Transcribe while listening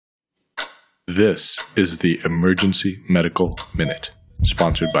This is the Emergency Medical Minute,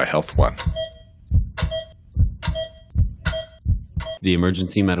 sponsored by Health One. The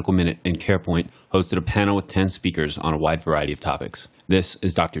Emergency Medical Minute and CarePoint hosted a panel with 10 speakers on a wide variety of topics. This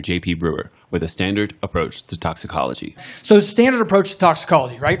is Dr. J.P. Brewer with a standard approach to toxicology. So standard approach to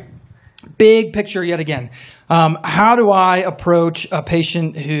toxicology, right? Big picture yet again. How do I approach a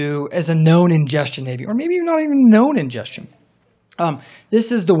patient who is a known ingestion maybe, or maybe not even known ingestion?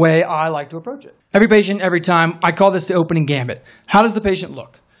 This is the way I like to approach it. Every patient, every time, I call this the opening gambit. How does the patient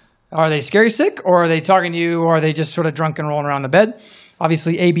look? Are they scary sick, or are they talking to you, or are they just sort of drunk and rolling around the bed?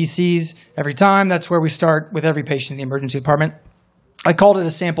 Obviously, ABCs every time. That's where we start with every patient in the emergency department. I called it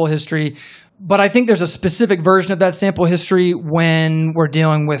a sample history, but I think there's a specific version of that sample history when we're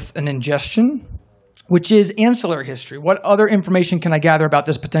dealing with an ingestion, which is ancillary history. What other information can I gather about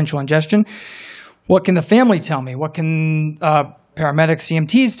this potential ingestion? What can the family tell me? What can paramedics,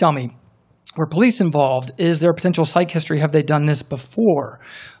 CMTs tell me? Were police involved? Is there a potential psych history? Have they done this before?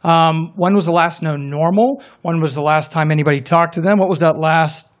 When was the last known normal? When was the last time anybody talked to them? What was that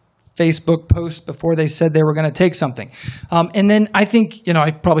last Facebook post before they said they were going to take something? And then I think,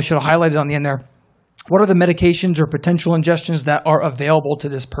 I probably should have highlighted on the end there, what are the medications or potential ingestions that are available to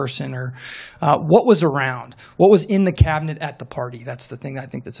this person? Or what was around? What was in the cabinet at the party? That's the thing I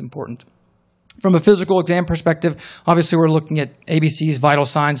think that's important. From a physical exam perspective, obviously we're looking at ABCs, vital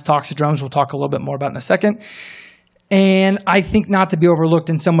signs, toxidromes. We'll talk a little bit more about in a second. And I think not to be overlooked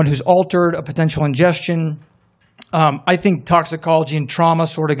in someone who's altered, a potential ingestion. I think toxicology and trauma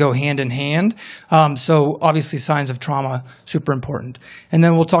sort of go hand in hand. So obviously signs of trauma, super important. And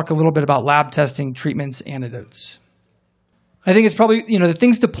then we'll talk a little bit about lab testing, treatments, antidotes. I think it's probably, the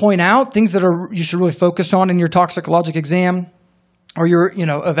things to point out, things that you should really focus on in your toxicologic exam or your,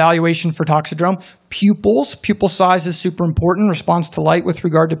 evaluation for toxidrome. Pupils, pupil size is super important, response to light with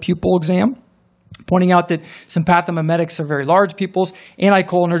regard to pupil exam. Pointing out that some pathomimetics are very large pupils.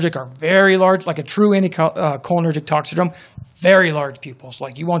 Anticholinergic are very large, like a true anticholinergic toxidrome, very large pupils.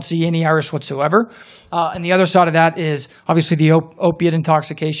 Like you won't see any iris whatsoever. And the other side of that is obviously the opiate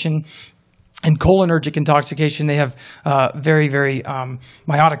intoxication and cholinergic intoxication. They have very, very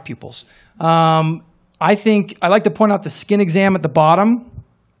myotic pupils. I think I like to point out the skin exam at the bottom.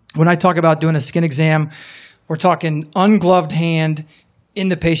 When I talk about doing a skin exam, we're talking ungloved hand in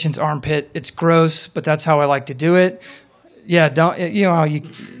the patient's armpit. It's gross, but that's how I like to do it. Yeah,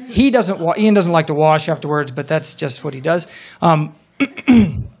 Ian doesn't like to wash afterwards, but that's just what he does.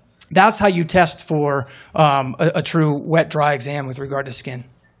 That's how you test for a true wet-dry exam with regard to skin.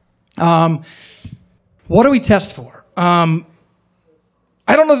 What do we test for?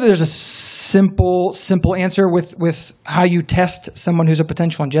 I don't know that there's a simple answer with how you test someone who's a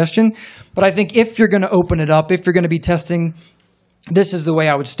potential ingestion, but I think if you're going to open it up, if you're going to be testing, this is the way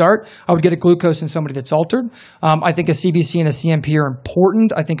I would start. I would get a glucose in somebody that's altered. I think a CBC and a CMP are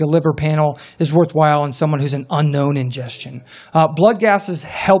important. I think a liver panel is worthwhile in someone who's an unknown ingestion. Blood gas is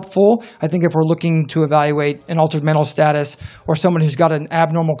helpful. I think if we're looking to evaluate an altered mental status or someone who's got an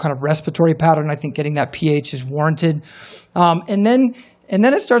abnormal kind of respiratory pattern, I think getting that pH is warranted. And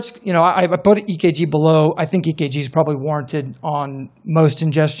then it starts, I put EKG below. I think EKG is probably warranted on most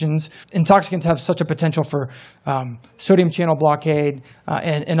ingestions. Intoxicants have such a potential for sodium channel blockade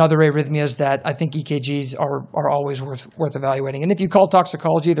and other arrhythmias that I think EKGs are always worth evaluating. And if you call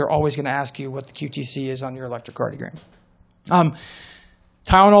toxicology, they're always going to ask you what the QTC is on your electrocardiogram.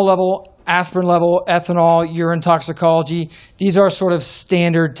 Tylenol level, aspirin level, ethanol, urine toxicology. These are sort of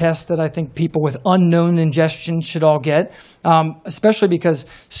standard tests that I think people with unknown ingestion should all get, especially because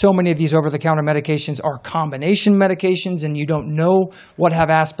so many of these over-the-counter medications are combination medications and you don't know what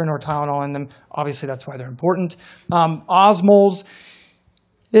have aspirin or Tylenol in them. Obviously, that's why they're important. Osmols.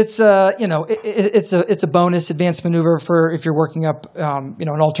 It's a bonus advanced maneuver for if you're working up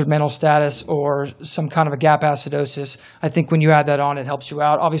an altered mental status or some kind of a gap acidosis. I think when you add that on, it helps you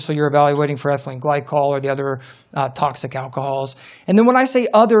out. Obviously, you're evaluating for ethylene glycol or the other toxic alcohols. And then when I say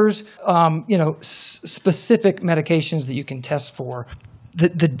others, specific medications that you can test for. The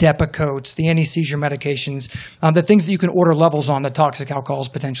Depakotes, the anti-seizure medications, the things that you can order levels on, the toxic alcohols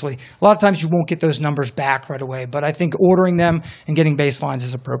potentially. A lot of times you won't get those numbers back right away, but I think ordering them and getting baselines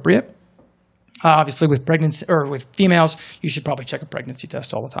is appropriate. Obviously, with pregnancy or with females, you should probably check a pregnancy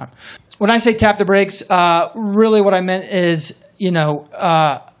test all the time. When I say tap the brakes, really what I meant is,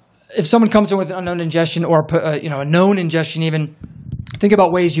 if someone comes in with an unknown ingestion or a known ingestion even, think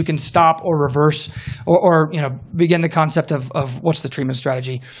about ways you can stop or reverse or begin the concept of what's the treatment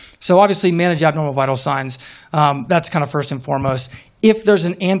strategy. So obviously manage abnormal vital signs. That's kind of first and foremost. If there's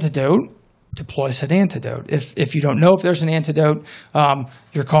an antidote, deploy said antidote. If you don't know if there's an antidote,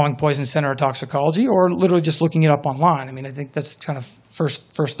 you're calling Poison Center of Toxicology or literally just looking it up online. I mean, I think that's kind of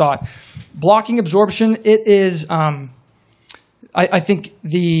first thought. Blocking absorption, it is, I think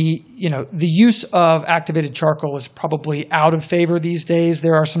the use of activated charcoal is probably out of favor these days.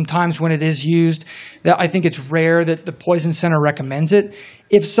 There are some times when it is used that I think it's rare that the Poison Center recommends it.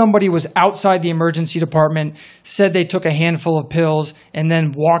 If somebody was outside the emergency department, said they took a handful of pills, and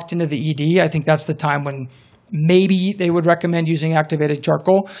then walked into the ED, I think that's the time when maybe they would recommend using activated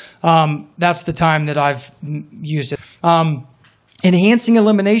charcoal. That's the time that I've used it. Enhancing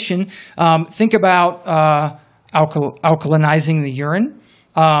elimination, think about alkalinizing the urine,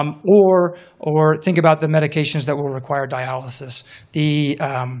 or think about the medications that will require dialysis, the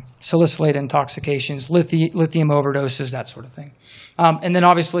salicylate intoxications, lithium overdoses, that sort of thing. And then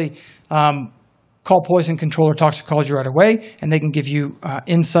obviously call poison control or toxicology right away, and they can give you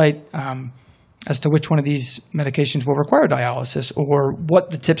insight as to which one of these medications will require dialysis or what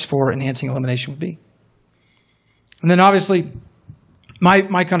the tips for enhancing elimination would be. And then obviously,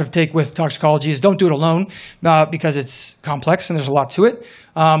 my kind of take with toxicology is don't do it alone because it's complex and there's a lot to it.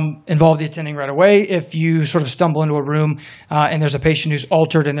 Involve the attending right away. If you sort of stumble into a room and there's a patient who's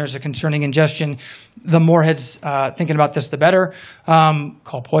altered and there's a concerning ingestion, the more heads thinking about this, the better.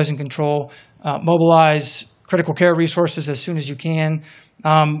 Call poison control. Mobilize critical care resources as soon as you can.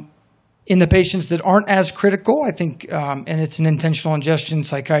 In the patients that aren't as critical, I think, and it's an intentional ingestion,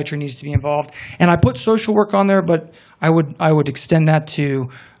 psychiatry needs to be involved. And I put social work on there, but I would extend that to,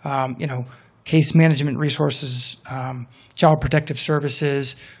 case management resources, child protective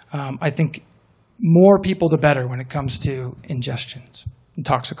services. I think more people the better when it comes to ingestions and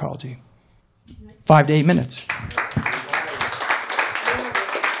toxicology. 5 to 8 minutes.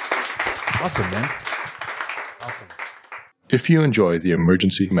 Awesome, man. Awesome. If you enjoy the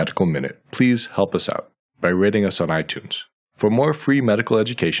Emergency Medical Minute, please help us out by rating us on iTunes. For more free medical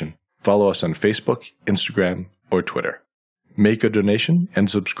education, follow us on Facebook, Instagram, or Twitter. Make a donation and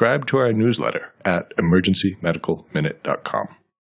subscribe to our newsletter at emergencymedicalminute.com.